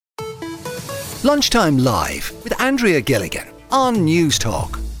Lunchtime Live with Andrea Gilligan on News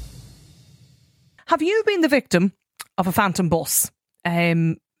Talk. Have you been the victim of a phantom bus?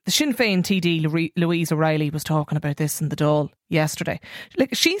 The Sinn Fein TD Louise was talking about this in the Dail yesterday.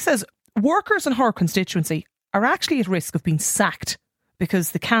 She says workers in her constituency are actually at risk of being sacked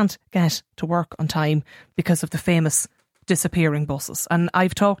because they can't get to work on time because of the famous disappearing buses. And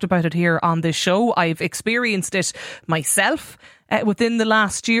I've talked about it here on this show. I've experienced it myself within the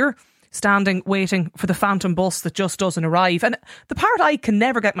last year, standing waiting for the phantom bus that just doesn't arrive. And the part I can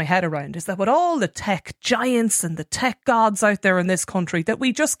never get my head around is that with all the tech giants and the tech gods out there in this country, that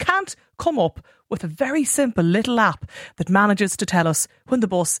we just can't come up with a very simple little app that manages to tell us when the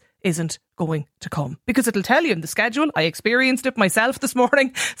bus isn't going to come. Because it'll tell you in the schedule. I experienced it myself this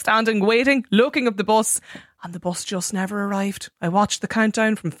morning, standing waiting, looking at the bus, and the bus just never arrived. I watched the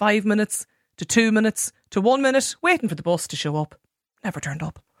countdown from 5 minutes to 2 minutes to 1 minute, waiting for the bus to show up. Never turned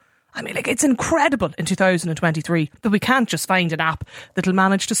up. I mean, it's incredible in 2023 that we can't just find an app that'll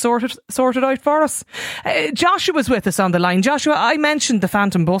manage to sort it out for us. Joshua's with us on the line. Joshua, I mentioned the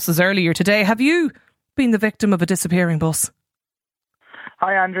phantom buses earlier today. Have you been the victim of a disappearing bus?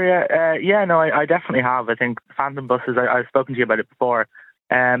 Hi, Andrea. I definitely have. I think phantom buses, I've spoken to you about it before.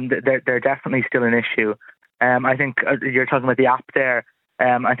 They're definitely still an issue. I think you're talking about the app there.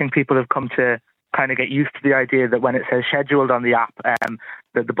 I think people have come to kind of get used to the idea that when it says scheduled on the app,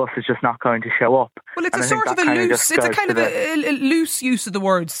 that the bus is just not going to show up. Well, it's a sort of a loose, it's a kind of a loose use of the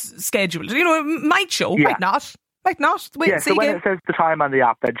words scheduled. You know, it might show, might not. Wait and see. So when it says the time on the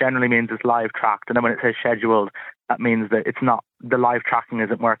app, that generally means it's live tracked. And then when it says scheduled, that means that it's not, the live tracking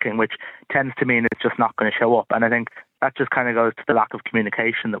isn't working, which tends to mean it's just not going to show up. And I think that just kind of goes to the lack of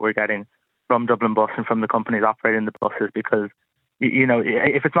communication that we're getting from Dublin Bus and from the companies operating the buses, because you know,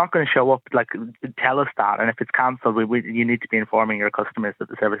 if it's not going to show up, like, tell us that. And if it's cancelled, you need to be informing your customers that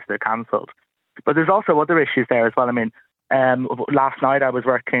the services are cancelled. But there's also other issues there as well. I mean, last night I was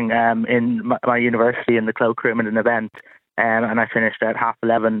working in my university in the cloakroom at an event, and I finished at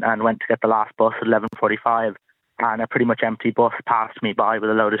 11:30 and went to get the last bus at 11:45. And a pretty much empty bus passed me by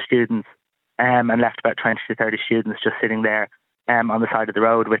with a load of students, and left about 20 to 30 students just sitting there on the side of the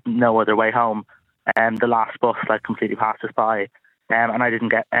road with no other way home. The last bus completely passed us by. And I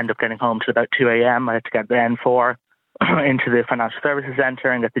didn't end up getting home till about 2 a.m. I had to get the N4 into the Financial Services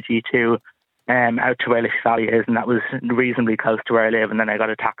Centre and get the G2 out to where Liffey Valley is, and that was reasonably close to where I live, and then I got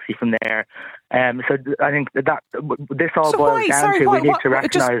a taxi from there. So I think that this all boils down to we need to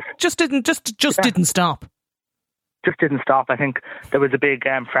recognise... Just didn't stop. Just didn't stop. I think there was a big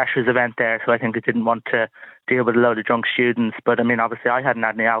freshers event there, so I think it didn't want to deal with a load of drunk students. But I mean, obviously I hadn't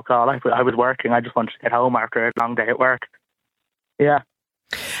had any alcohol. I was working. I just wanted to get home after a long day at work. Yeah.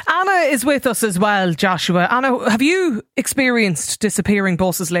 Anna is with us as well, Joshua. Anna, have you experienced disappearing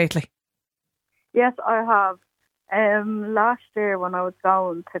buses lately? Yes, I have. Last year when I was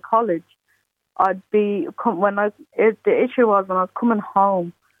going to college, the issue was when I was coming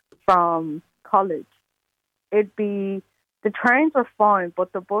home from college, the trains were fine,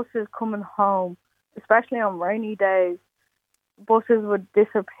 but the buses coming home, especially on rainy days, buses would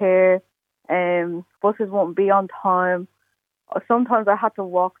disappear, buses wouldn't be on time. Sometimes I had to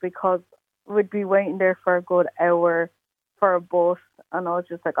walk because we'd be waiting there for a good hour for a bus, and I was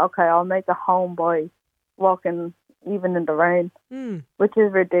just like, okay, I'll make it home by walking even in the rain, which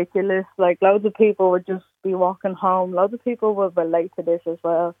is ridiculous. Like, loads of people would just be walking home. Loads of people would relate to this as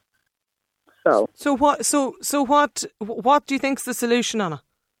well. So what do you think's the solution, Anna?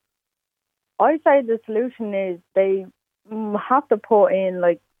 I say the solution is they have to put in,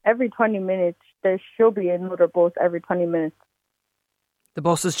 every 20 minutes, there should be another bus every 20 minutes. The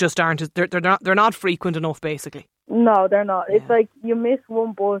buses just aren't. They're not frequent enough, basically. No, they're not. Yeah. It's like you miss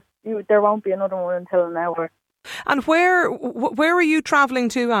one bus, there won't be another one until an hour. And where are you travelling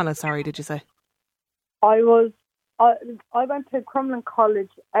to, Anna? Sorry, did you say? I went to Crumlin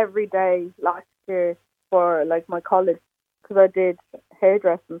College every day last year for my college, because I did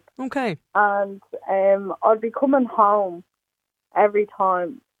hairdressing. Okay. And I'd be coming home every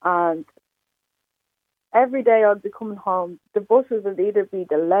time, and every day I'd be coming home, the buses would either be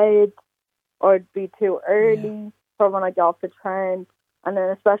delayed or it'd be too early for when I got off the train. And then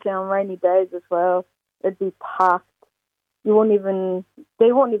especially on rainy days as well, it'd be packed. They won't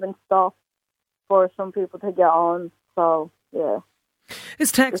even stop for some people to get on. So, yeah.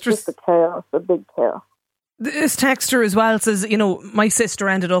 It's just a chaos, a big chaos. This texter as well says, my sister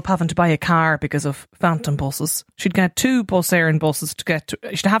ended up having to buy a car because of phantom buses. She'd get 2 bus errand buses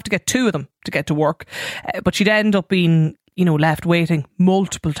she'd have to get 2 of them to get to work. But she'd end up being, left waiting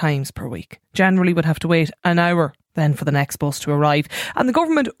multiple times per week. Generally would have to wait an hour then for the next bus to arrive. And the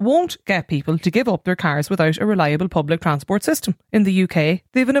government won't get people to give up their cars without a reliable public transport system. In the UK,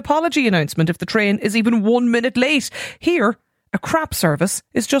 they have an apology announcement if the train is even 1 minute late. Here, a crap service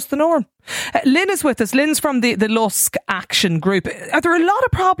is just the norm. Lynn is with us. Lynn's from the Lusk Action Group. Are there a lot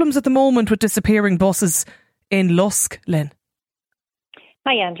of problems at the moment with disappearing buses in Lusk, Lynn?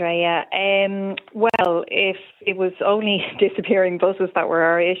 Hi, Andrea. Well, if it was only disappearing buses that were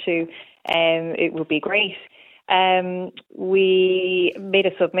our issue, it would be great. We made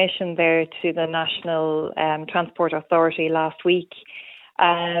a submission there to the National Transport Authority last week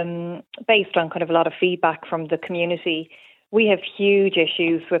based on kind of a lot of feedback from the community. We have huge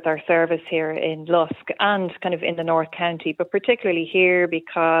issues with our service here in Lusk and kind of in the North County, but particularly here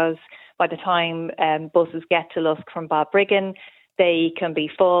because by the time buses get to Lusk from Balbriggan, they can be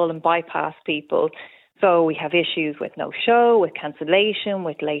full and bypass people. So we have issues with no show, with cancellation,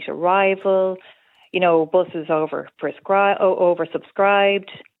 with late arrival, buses oversubscribed,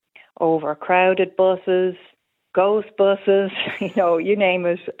 overcrowded buses, ghost buses, you name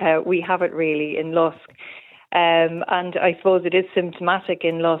it, we have it really in Lusk. And I suppose it is symptomatic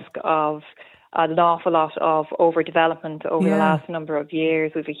in Lusk of an awful lot of overdevelopment over the last number of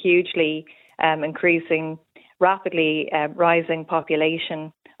years. We've a hugely rapidly rising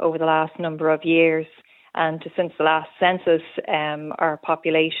population over the last number of years. And since the last census, our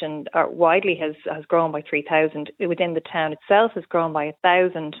population widely has grown by 3,000. Within the town itself has grown by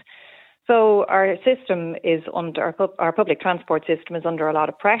 1,000. So our system is our public transport system is under a lot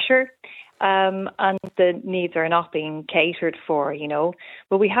of pressure, and the needs are not being catered for.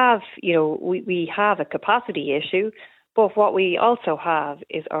 But we have, we have a capacity issue. But what we also have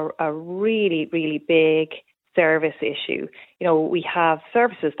is a really, really big service issue. We have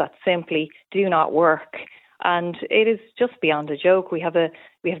services that simply do not work, and it is just beyond a joke. We have the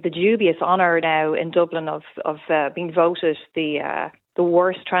dubious honour now in Dublin of being voted the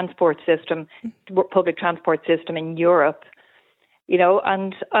worst transport system, public transport system in Europe.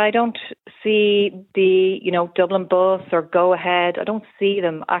 And I don't see the Dublin Bus or Go Ahead. I don't see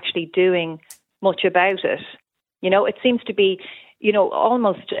them actually doing much about it. It seems to be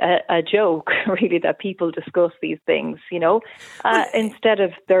almost a joke, really, that people discuss these things, instead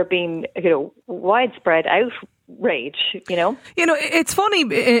of there being, widespread outrage, It's funny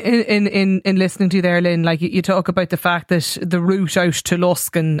in listening to you there, Lynn, like you talk about the fact that the route out to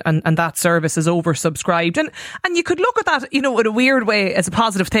Lusk and that service is oversubscribed. And you could look at that, in a weird way as a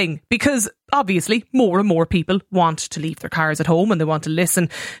positive thing, because obviously more and more people want to leave their cars at home and they want to listen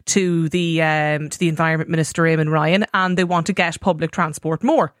to the Environment Minister, Eamon Ryan, and they want to get public transport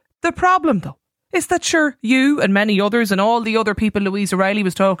more. The problem, though, is that sure, you and many others and all the other people Louise O'Reilly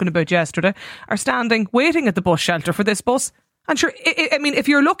was talking about yesterday are standing waiting at the bus shelter for this bus. And sure, I mean, if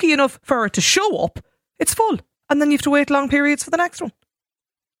you're lucky enough for it to show up, it's full. And then you have to wait long periods for the next one.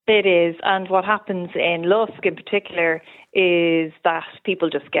 It is. And what happens in Lusk in particular is that people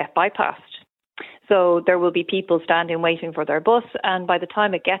just get bypassed. So there will be people standing waiting for their bus, and by the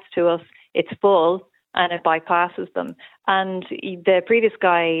time it gets to us, it's full and it bypasses them. And the previous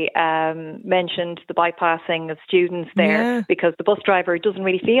guy mentioned the bypassing of students there because the bus driver doesn't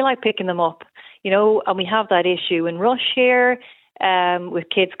really feel like picking them up, and we have that issue in Rush here with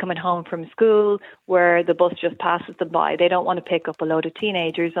kids coming home from school where the bus just passes them by. They don't want to pick up a load of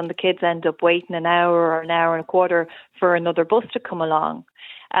teenagers, and the kids end up waiting an hour or an hour and a quarter for another bus to come along.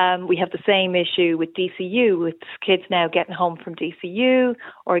 We have the same issue with DCU, with kids now getting home from DCU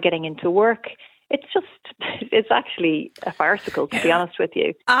or getting into work. It's actually a farcical, to be honest with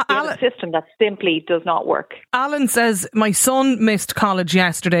you. We have a system that simply does not work. Alan says, my son missed college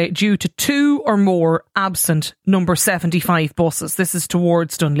yesterday due to 2 or more absent number 75 buses. This is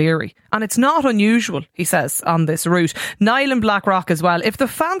towards Dunleary. And it's not unusual, he says, on this route. Niall and Blackrock as well. If the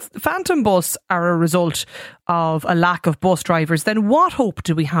Phantom bus are a result of a lack of bus drivers, then what hope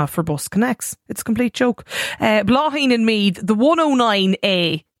do we have for Bus Connects? It's a complete joke. Blaheen and Meath, the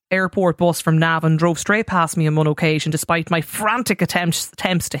 109A airport bus from Navan drove straight past me on one occasion despite my frantic attempts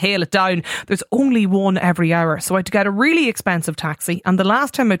to hail it down. There's only one every hour, so I had to get a really expensive taxi, and the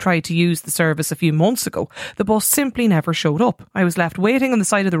last time I tried to use the service a few months ago, the bus simply never showed up. I was left waiting on the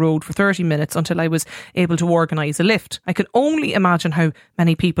side of the road for 30 minutes until I was able to organise a lift. I can only imagine how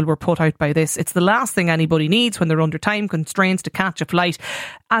many people were put out by this. It's the last thing anybody needs when they're under time constraints to catch a flight,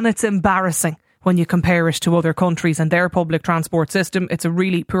 and it's embarrassing when you compare it to other countries and their public transport system. It's a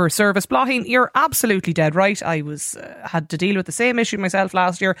really poor service. Blaheen, you're absolutely dead right. I had to deal with the same issue myself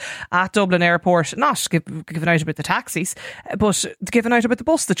last year at Dublin Airport, not giving out about the taxis, but giving out about the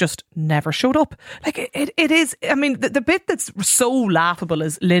bus that just never showed up. Like, it is, I mean, the bit that's so laughable,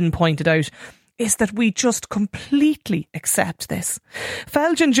 as Lynn pointed out, is that we just completely accept this.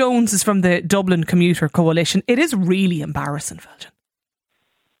 Felgen Jones is from the Dublin Commuter Coalition. It is really embarrassing, Felgen.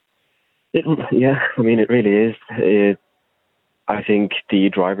 It really is. I think the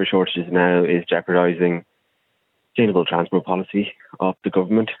driver shortages now is jeopardising sustainable transport policy of the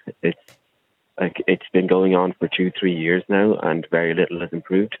government. It's been going on for 2-3 years now, and very little has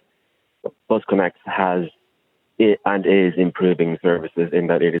improved. Bus Connect has and is improving services in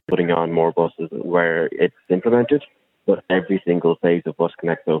that it is putting on more buses where it's implemented, but every single phase of Bus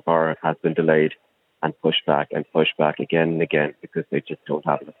Connect so far has been delayed and pushed back again and again because they just don't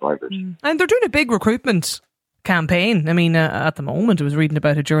have enough drivers. And they're doing a big recruitment campaign. I mean, at the moment, I was reading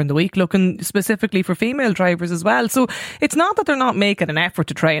about it during the week, looking specifically for female drivers as well. So it's not that they're not making an effort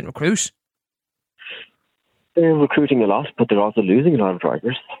to try and recruit. They're recruiting a lot, but they're also losing a lot of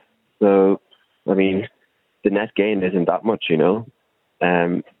drivers. So, I mean, the net gain isn't that much, you know.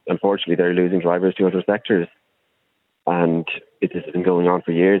 Unfortunately, they're losing drivers to other sectors. And it has been going on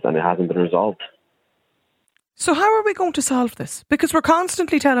for years and it hasn't been resolved. So how are we going to solve this? Because we're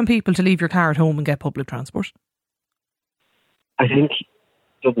constantly telling people to leave your car at home and get public transport. I think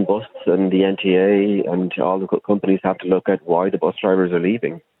Dublin Bus and the NTA and all the companies have to look at why the bus drivers are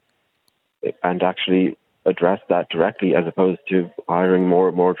leaving and actually address that directly, as opposed to hiring more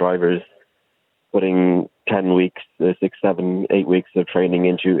and more drivers, putting 10 weeks, 6, 7, 8 weeks of training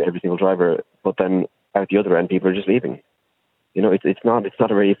into every single driver, but then at the other end, people are just leaving. You know, it's not a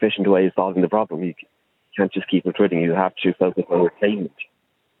very efficient way of solving the problem. You can't just keep recruiting. You have to focus on retainment.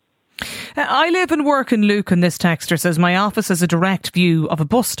 I live and work in Lucan, this texter says. My office has a direct view of a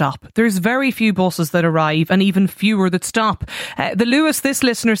bus stop. There's very few buses that arrive and even fewer that stop. The Lewis, this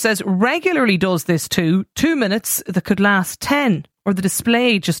listener says, regularly does this too. 2 minutes that could last 10. Or the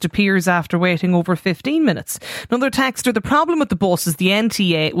display just appears after waiting over 15 minutes. Another texter, the problem with the bus is the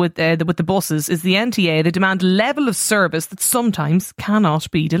NTA, with the buses is the NTA. They demand a level of service that sometimes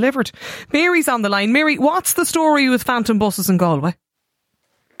cannot be delivered. Mary's on the line. Mary, what's the story with phantom buses in Galway?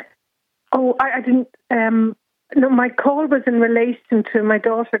 Oh, I didn't. No, my call was in relation to my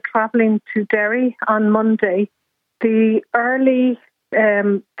daughter travelling to Derry on Monday. The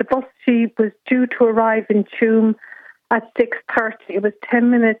bus, she was due to arrive in Tuam at 6:30. It was 10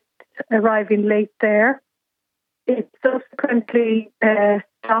 minutes arriving late there. It subsequently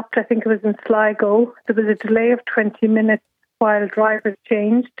stopped. I think it was in Sligo. There was a delay of 20 minutes while drivers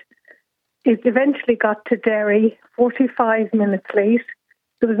changed. It eventually got to Derry 45 minutes late.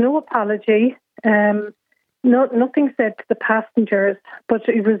 There was no apology, nothing said to the passengers, but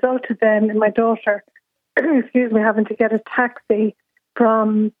it resulted then in my daughter, having to get a taxi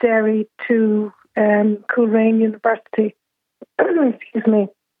from Derry to Coleraine University.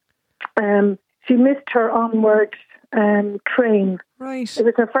 She missed her onward train. Right. It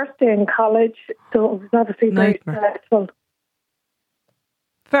was her first day in college, so it was obviously very stressful.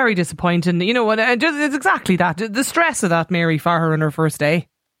 Very disappointing. You know what? It's exactly that. The stress of that, Mary, for her on her first day.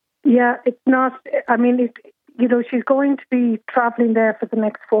 Yeah, it's not. I mean, she's going to be travelling there for the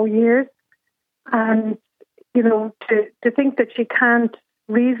next 4 years, and to think that she can't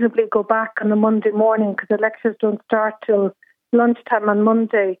reasonably go back on a Monday morning because the lectures don't start till lunchtime on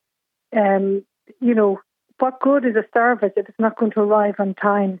Monday. What good is a service if it's not going to arrive on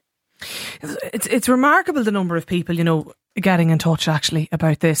time? It's remarkable the number of people, getting in touch actually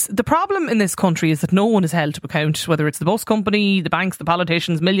about this. The problem in this country is that no one is held to account, whether it's the bus company, the banks, the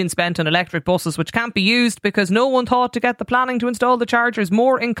politicians. Millions spent on electric buses which can't be used because no one thought to get the planning to install the chargers.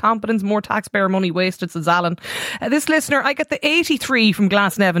 More incompetence, more taxpayer money wasted, says Alan. This listener, I get the 83 from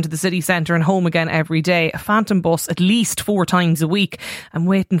Glasnevin to the city centre and home again every day. A phantom bus at least 4 times a week. I'm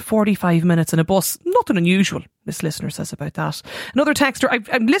waiting 45 minutes in a bus. Nothing unusual, this listener says about that. Another texter,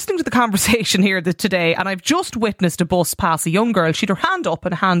 I'm listening to the conversation here today and I've just witnessed a bus pass a young girl. She had her hand up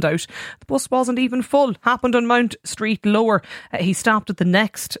and a hand out. The bus wasn't even full. Happened on Mount Street Lower. He stopped at the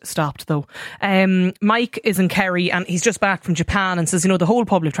next stop though. Mike is in Kerry and he's just back from Japan and says, the whole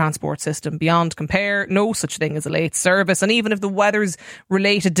public transport system beyond compare. No such thing as a late service. And even if the weather's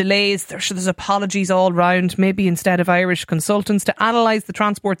related delays, there's apologies all round. Maybe instead of Irish consultants to analyse the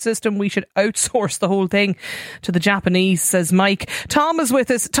transport system, we should outsource the whole thing to the Japanese, says Mike. Tom is with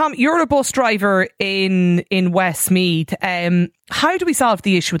us. Tom, you're a bus driver in Westmeath. How do we solve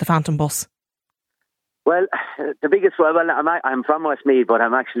the issue with the phantom bus? Well, the biggest, I'm from Westmeath, but I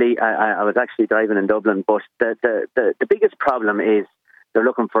was actually driving in Dublin. But the biggest problem is they're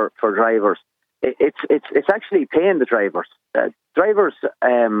looking for drivers. It's actually paying the drivers. Drivers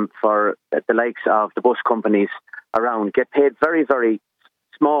for the likes of the bus companies around get paid very, very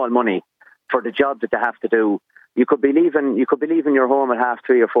small money for the job that they have to do. You could be leaving your home at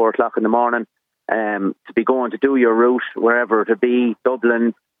 3:30 or 4 o'clock in the morning. to be going to do your route, wherever it be,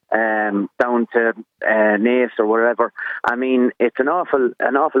 Dublin, down to Naas or wherever. I mean, it's an awful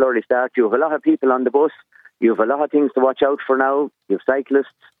early start. You have a lot of people on the bus. You have a lot of things to watch out for now. You have cyclists.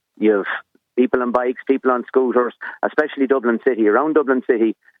 You have people on bikes, people on scooters, especially Dublin City. Around Dublin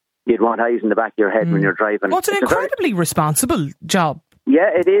City, you'd want eyes in the back of your head when you're driving. Well, it's an incredibly responsible job. Yeah,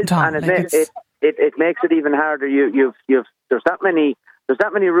 it is, Tom, and it makes it even harder. There's that many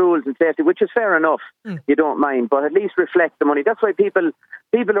rules and safety, which is fair enough. You don't mind, but at least reflect the money. That's why people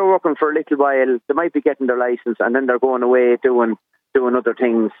are working for a little while. They might be getting their license, and then they're going away doing other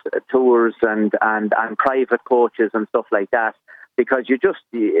things, tours and private coaches and stuff like that. Because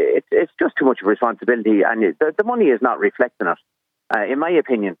it's just too much of a responsibility, and the money is not reflecting it, in my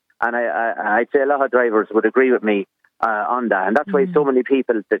opinion. And I'd say a lot of drivers would agree with me on that, and that's why so many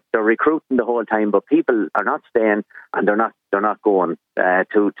people that they're recruiting the whole time, but people are not staying, and they're not going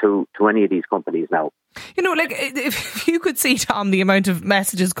to any of these companies now. You know, like, if you could see, Tom, the amount of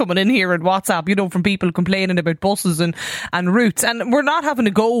messages coming in here on WhatsApp, you know, from people complaining about buses and routes, and we're not having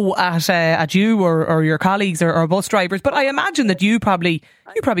a go at you or your colleagues or bus drivers, but I imagine that you probably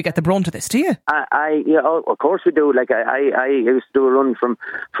get the brunt of this, do you? Of course we do. Like I used to do a run from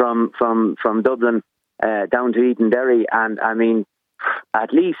Dublin down to Edenderry, and I mean,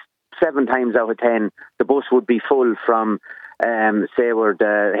 at least 7 times out of 10, the bus would be full from say where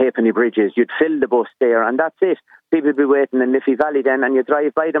the Halfpenny Bridge is. You'd fill the bus there, and that's it. People would be waiting in Liffey Valley then, and you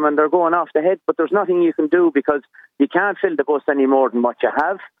drive by them and they're going off the head, but there's nothing you can do because you can't fill the bus any more than what you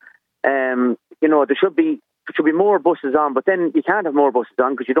have. You know, there should be more buses on, but then you can't have more buses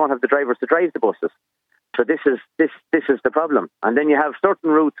on because you don't have the drivers to drive the buses. So this is the problem. And then you have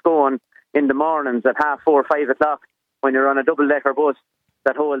certain routes going in the mornings at 4:30, 5 o'clock when you're on a double-decker bus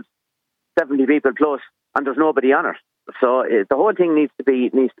that holds 70 people plus, and there's nobody on it. So the whole thing needs to be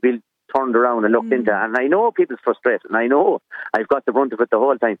turned around and looked into. And I know people's frustrated, and I know I've got the brunt of it the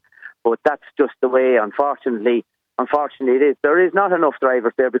whole time. But that's just the way, unfortunately, it is. There is not enough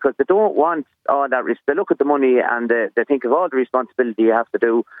drivers there because they don't want all that risk. They look at the money and they think of all the responsibility you have to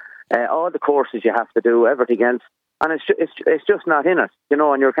do, all the courses you have to do, everything else. And it's just not in it, you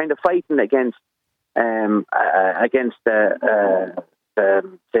know. And you're kind of fighting against say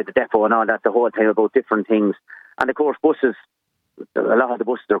the depot and all that the whole time about different things. And of course, buses, a lot of the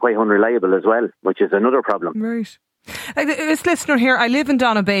buses are quite unreliable as well, which is another problem. Right. This listener here, I live in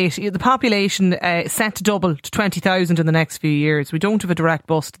Donabate. The population is set to double to 20,000 in the next few years. We don't have a direct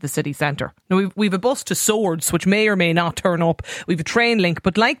bus to the city centre. Now, we've a bus to Swords, which may or may not turn up. We've a train link,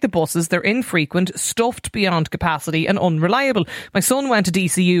 but like the buses, they're infrequent, stuffed beyond capacity and unreliable. My son went to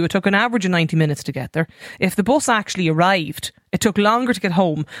DCU. It took an average of 90 minutes to get there. If the bus actually arrived, it took longer to get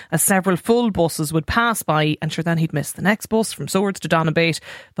home as several full buses would pass by, and sure, then he'd miss the next bus from Swords to Donabate.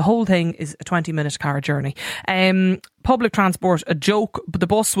 The whole thing is a 20-minute car journey. Public transport, a joke, but the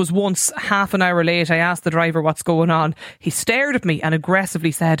bus was once half an hour late. I asked the driver what's going on. He stared at me and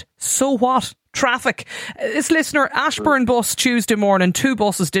aggressively said, "So what? Traffic." This listener, Ashburn bus Tuesday morning, 2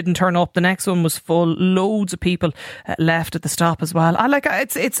 buses didn't turn up. The next one was full. Loads of people left at the stop as well.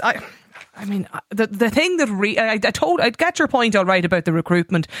 I mean, the thing that I get your point all right about the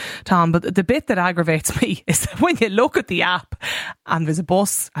recruitment, Tom, but the bit that aggravates me is that when you look at the app and there's a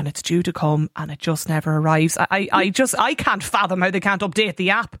bus and it's due to come and it just never arrives. I can't fathom how they can't update the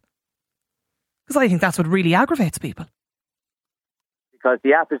app, because I think that's what really aggravates people. Because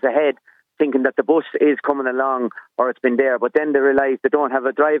the app is ahead, thinking that the bus is coming along or it's been there, but then they realise they don't have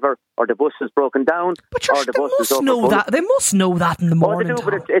a driver or the bus is broken down. But or the bus is overfull. They must know that in the morning. Oh, they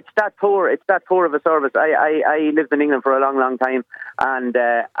do, but it's that poor. It's that poor of a service. I lived in England for a long, long time, and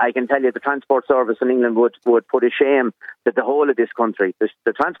I can tell you the transport service in England would put a shame that the whole of this country.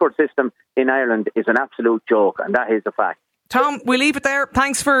 The transport system in Ireland is an absolute joke, and that is a fact. Tom, we'll leave it there.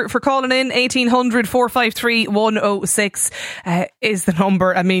 Thanks for calling in. 1800 453 106 is the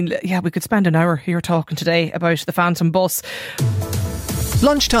number. I mean, yeah, we could spend an hour here talking today about the Phantom bus.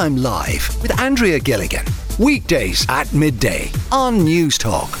 Lunchtime Live with Andrea Gilligan. Weekdays at midday on News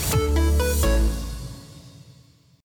Talk.